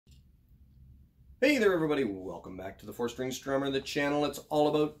Hey there everybody, welcome back to the 4-String Strummer, the channel. It's all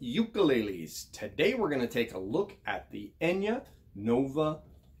about ukuleles. Today we're going to take a look at the Enya Nova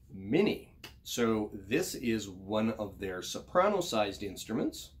Mini. So this is one of their soprano sized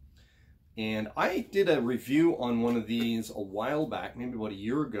instruments. And I did a review on one of these a while back, maybe about a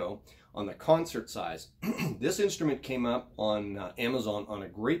year ago, on the concert size. This instrument came up on Amazon on a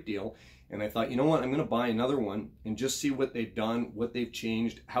great deal. And I thought, you know what, I'm going to buy another one and just see what they've done, what they've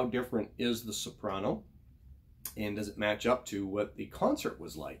changed, how different is the soprano, and does it match up to what the concert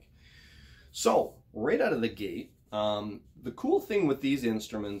was like. So, right out of the gate, the cool thing with these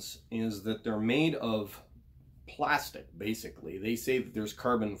instruments is that they're made of plastic, basically. They say that there's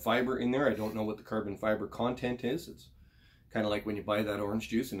carbon fiber in there. I don't know what the carbon fiber content is. It's kind of like when you buy that orange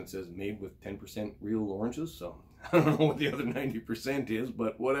juice and it says made with 10% real oranges, so I don't know what the other 90% is,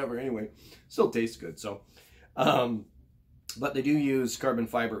 but whatever. Anyway, still tastes good. So, but they do use carbon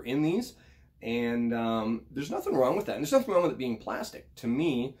fiber in these, and there's nothing wrong with that. And there's nothing wrong with it being plastic. To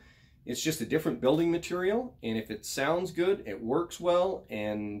me, it's just a different building material, and if it sounds good, it works well,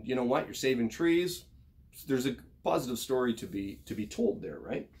 and you know what? You're saving trees. There's a positive story to be told there,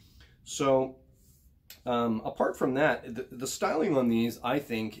 right? So, apart from that, the styling on these, I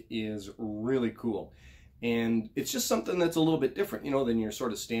think, is really cool. And it's just something that's a little bit different, you know, than your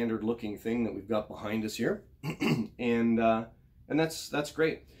sort of standard looking thing that we've got behind us here. and that's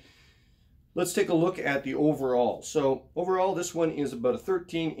great. Let's take a look at the overall. So overall, this one is about a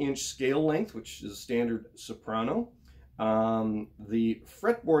 13-inch scale length, which is a standard soprano. The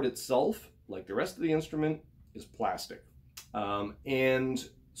fretboard itself, like the rest of the instrument, is plastic. And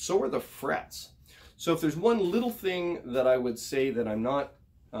so are the frets. So if there's one little thing that I would say that I'm not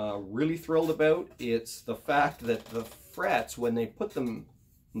really thrilled about, it's the fact that the frets, when they put them,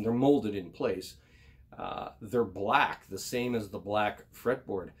 they're molded in place, they're black, the same as the black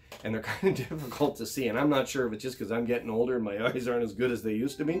fretboard, and they're kind of difficult to see. And I'm not sure if it's just because I'm getting older and my eyes aren't as good as they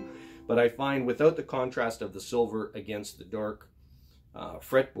used to be, but I find without the contrast of the silver against the dark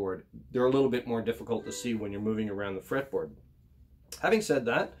fretboard, they're a little bit more difficult to see when you're moving around the fretboard. Having said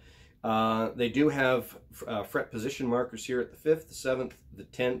that, they do have fret position markers here at the 5th, the 7th, the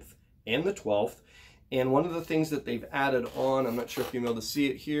 10th, and the 12th. And one of the things that they've added on, I'm not sure if you'll be able to see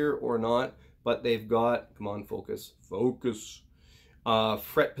it here or not, but they've got, come on, focus,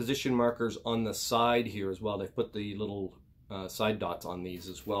 fret position markers on the side here as well. They've put the little side dots on these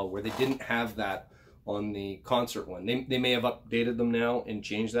as well, where they didn't have that on the concert one. They may have updated them now and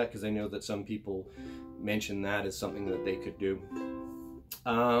changed that, because I know that some people mention that as something that they could do.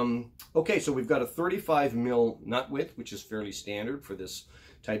 Okay, so we've got a 35 mil nut width, which is fairly standard for this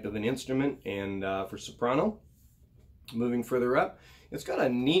type of an instrument, and for soprano. Moving further up, it's got a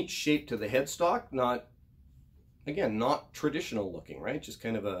neat shape to the headstock, not traditional looking, right? Just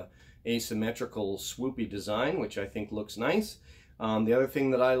kind of a asymmetrical swoopy design, which I think looks nice. The other thing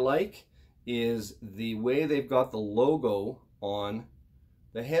that I like is the way they've got the logo on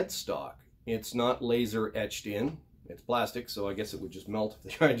the headstock. It's not laser etched in. It's plastic, so I guess it would just melt if they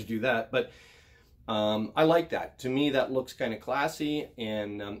tried to do that. But I like that. To me, that looks kind of classy,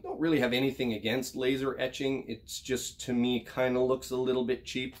 and don't really have anything against laser etching. It's just, to me, kind of looks a little bit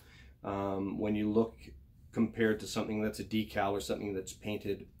cheap when you look compared to something that's a decal or something that's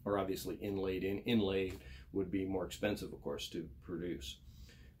painted or obviously inlaid. Inlaid would be more expensive, of course, to produce.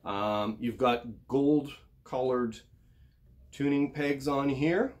 You've got gold-colored tuning pegs on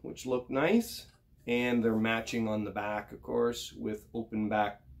here, which look nice. And they're matching on the back, of course, with open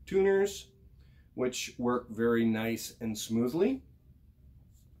back tuners, which work very nice and smoothly.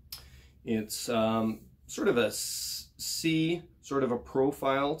 It's sort of a C, sort of a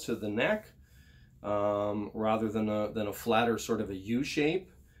profile to the neck, rather than a flatter sort of a U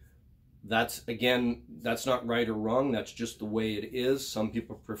shape. That's, again, that's not right or wrong. That's just the way it is. Some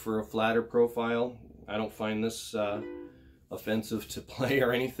people prefer a flatter profile. I don't find this offensive to play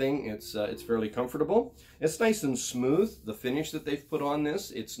or anything. It's fairly comfortable. It's nice and smooth. The finish that they've put on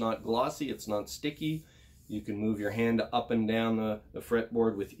this, it's not glossy, it's not sticky. You can move your hand up and down the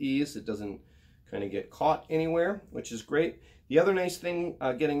fretboard with ease. It doesn't kind of get caught anywhere, which is great. The other nice thing,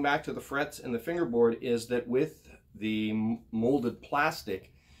 getting back to the frets and the fingerboard, is that with the molded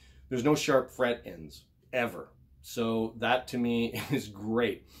plastic, there's no sharp fret ends, ever. So that, to me, is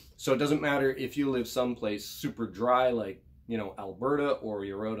great. So it doesn't matter if you live someplace super dry, like, you know, Alberta, or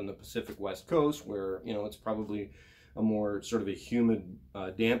you're out on the Pacific West Coast where, you know, it's probably a more sort of a humid,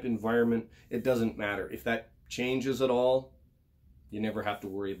 damp environment. It doesn't matter. If that changes at all, you never have to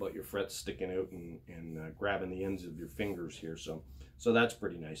worry about your frets sticking out and grabbing the ends of your fingers here. So that's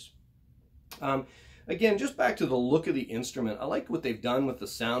pretty nice. Again, just back to the look of the instrument. I like what they've done with the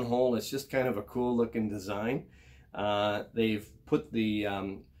sound hole. It's just kind of a cool looking design. They've put the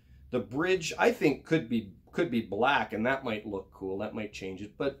bridge, I think, could be black, and that might look cool. That might change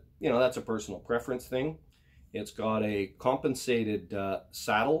it, but you know, that's a personal preference thing. It's got a compensated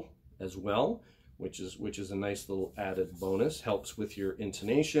saddle as well, which is a nice little added bonus. Helps with your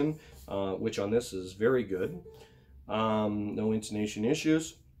intonation, which on this is very good. No intonation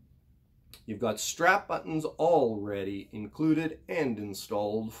issues. You've got strap buttons already included and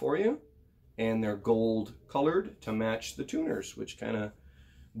installed for you, and they're gold colored to match the tuners, which kind of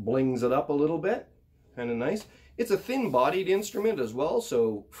blings it up a little bit. Kind of nice. It's a thin-bodied instrument as well,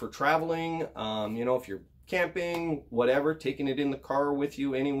 so for traveling, you know, if you're camping, whatever, taking it in the car with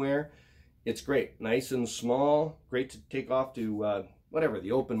you anywhere, it's great. Nice and small, great to take off to whatever,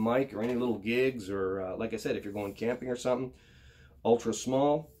 the open mic or any little gigs, or like I said, if you're going camping or something. Ultra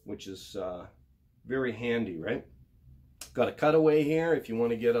small, which is very handy, right? Got a cutaway here if you want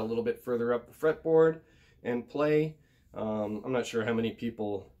to get a little bit further up the fretboard and play. I'm not sure how many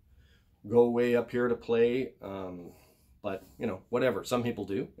people go way up here to play, but you know, whatever. Some people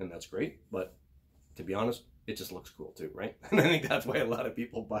do, and that's great, but to be honest, it just looks cool too, right? And I think that's why a lot of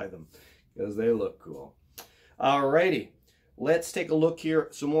people buy them, because they look cool. Alrighty, let's take a look here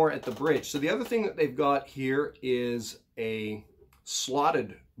some more at the bridge. So the other thing that they've got here is a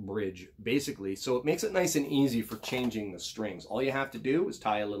slotted bridge, basically, so it makes it nice and easy for changing the strings. All you have to do is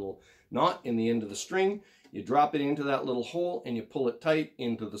tie a little knot in the end of the string. You drop it into that little hole and you pull it tight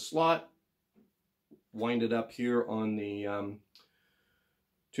into the slot, wind it up here on the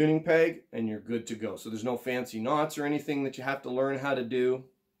tuning peg, and you're good to go. So there's no fancy knots or anything that you have to learn how to do.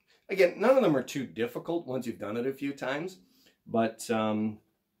 Again, none of them are too difficult once you've done it a few times, but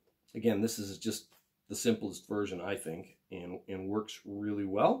again, this is just the simplest version, I think, and works really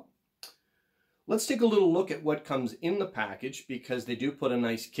well. Let's take a little look at what comes in the package, because they do put a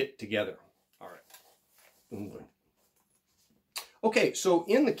nice kit together. All right. Okay, so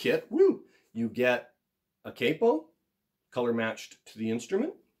in the kit, you get a capo, color matched to the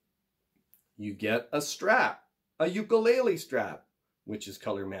instrument. You get a strap, a ukulele strap, which is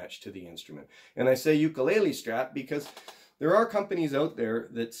color matched to the instrument. And I say ukulele strap because there are companies out there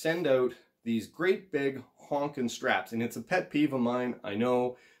that send out these great big honking straps, and it's a pet peeve of mine, I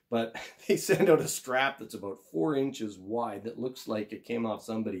know, but they send out a strap that's about 4 inches wide that looks like it came off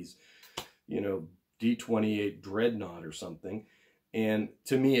somebody's, you know, D28 Dreadnought or something. And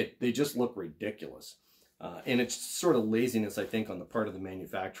to me, they just look ridiculous. And it's sort of laziness, I think, on the part of the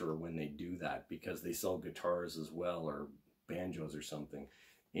manufacturer when they do that, because they sell guitars as well, or banjos or something.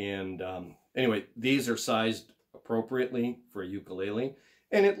 And anyway, these are sized appropriately for a ukulele,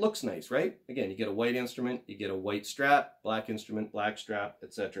 and it looks nice, right? Again, you get a white instrument, you get a white strap, black instrument, black strap,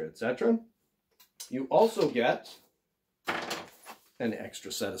 etc., etc. You also get an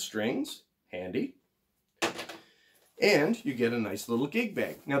extra set of strings, handy. And you get a nice little gig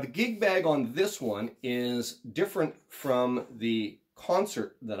bag. Now the gig bag on this one is different from the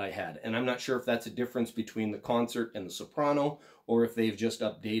concert that I had. And I'm not sure if that's a difference between the concert and the soprano, or if they've just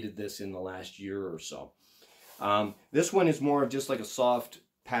updated this in the last year or so. This one is more of just like a soft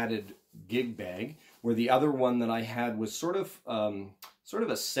padded gig bag, where the other one that I had was sort of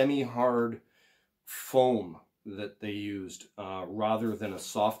a semi-hard foam that they used rather than a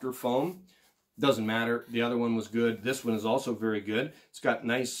softer foam. Doesn't matter. The other one was good. This one is also very good. It's got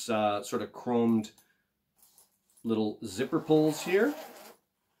nice sort of chromed little zipper pulls here.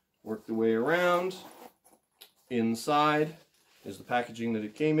 Work the way around. Inside is the packaging that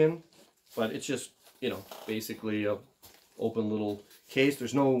it came in. But it's just, you know, basically a open little case.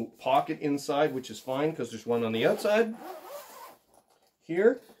 There's no pocket inside, which is fine because there's one on the outside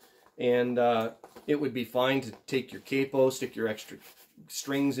here. And it would be fine to take your capo, stick your extra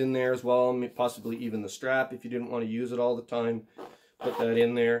strings in there as well, possibly even the strap if you didn't want to use it all the time. Put that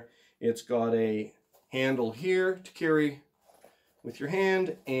in there. It's got a handle here to carry with your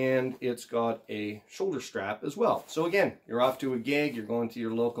hand, and it's got a shoulder strap as well. So again, you're off to a gig, you're going to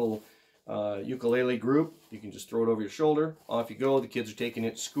your local ukulele group, you can just throw it over your shoulder, off you go. The kids are taking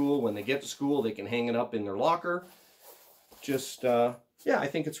it to school. When they get to school, they can hang it up in their locker. Just yeah, I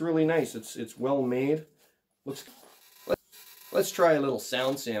think it's really nice. It's well made. Let's try a little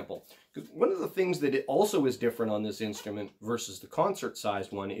sound sample. Because one of the things that it also is different on this instrument versus the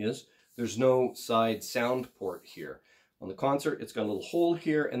concert-sized one is there's no side sound port here. On the concert, it's got a little hole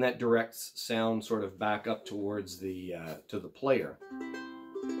here, and that directs sound sort of back up towards the to the player.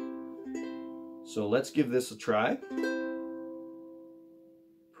 So let's give this a try.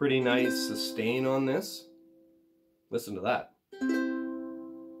 Pretty nice sustain on this. Listen to that.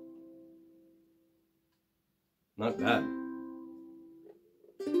 Not bad.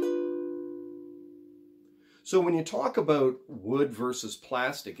 So when you talk about wood versus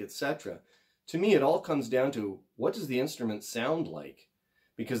plastic, etc., to me it all comes down to, what does the instrument sound like?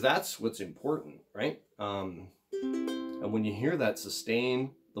 Because that's what's important, right? And when you hear that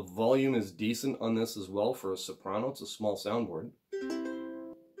sustain, the volume is decent on this as well for a soprano. It's a small soundboard.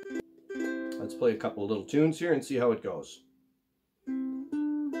 Let's play a couple of little tunes here and see how it goes.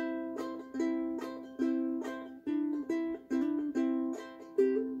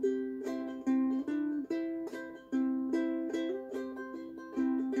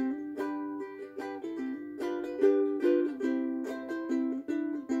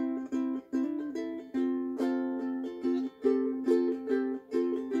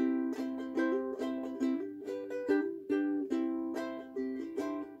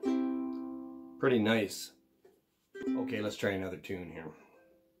 Pretty nice. Okay, let's try another tune here.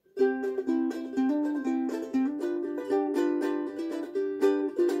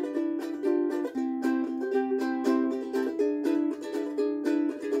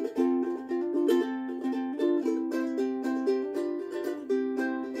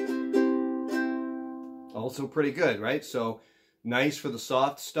 Also pretty good, right? So nice for the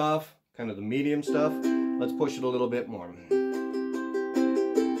soft stuff, kind of the medium stuff. Let's push it a little bit more.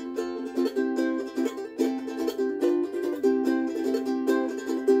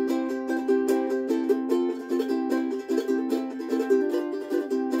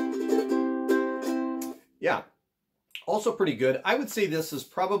 Yeah, also pretty good. I would say this is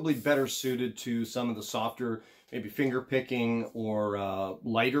probably better suited to some of the softer, maybe finger picking or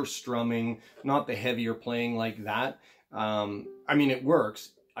lighter strumming, not the heavier playing like that. I mean, it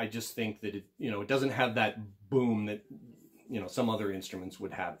works. I just think that it doesn't have that boom that, some other instruments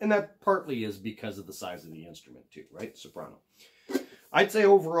would have. And that partly is because of the size of the instrument too, right? Soprano. I'd say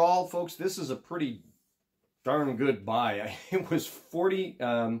overall, folks, this is a pretty darn good buy. It was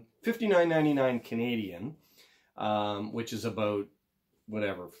 $59.99 Canadian, which is about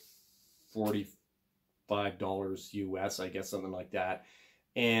whatever, $45 US, I guess, something like that.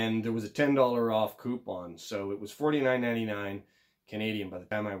 And there was a $10 off coupon, so it was $49.99 Canadian by the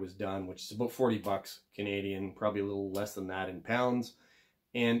time I was done, which is about 40 bucks Canadian, probably a little less than that in pounds.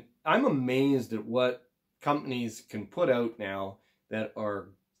 And I'm amazed at what companies can put out now that are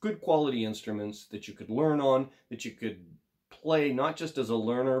good quality instruments that you could learn on, that you could play not just as a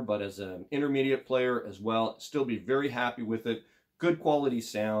learner, but as an intermediate player as well. Still be very happy with it. Good quality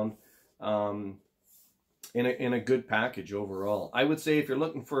sound, in a good package overall. I would say if you're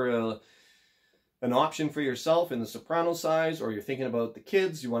looking for an option for yourself in the soprano size, or you're thinking about the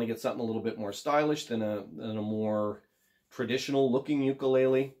kids, you want to get something a little bit more stylish than a more traditional looking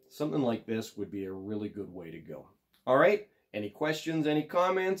ukulele, something like this would be a really good way to go. All right. Any questions, any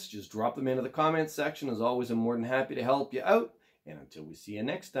comments, just drop them into the comments section. As always, I'm more than happy to help you out. And until we see you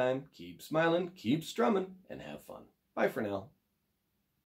next time, keep smiling, keep strumming, and have fun. Bye for now.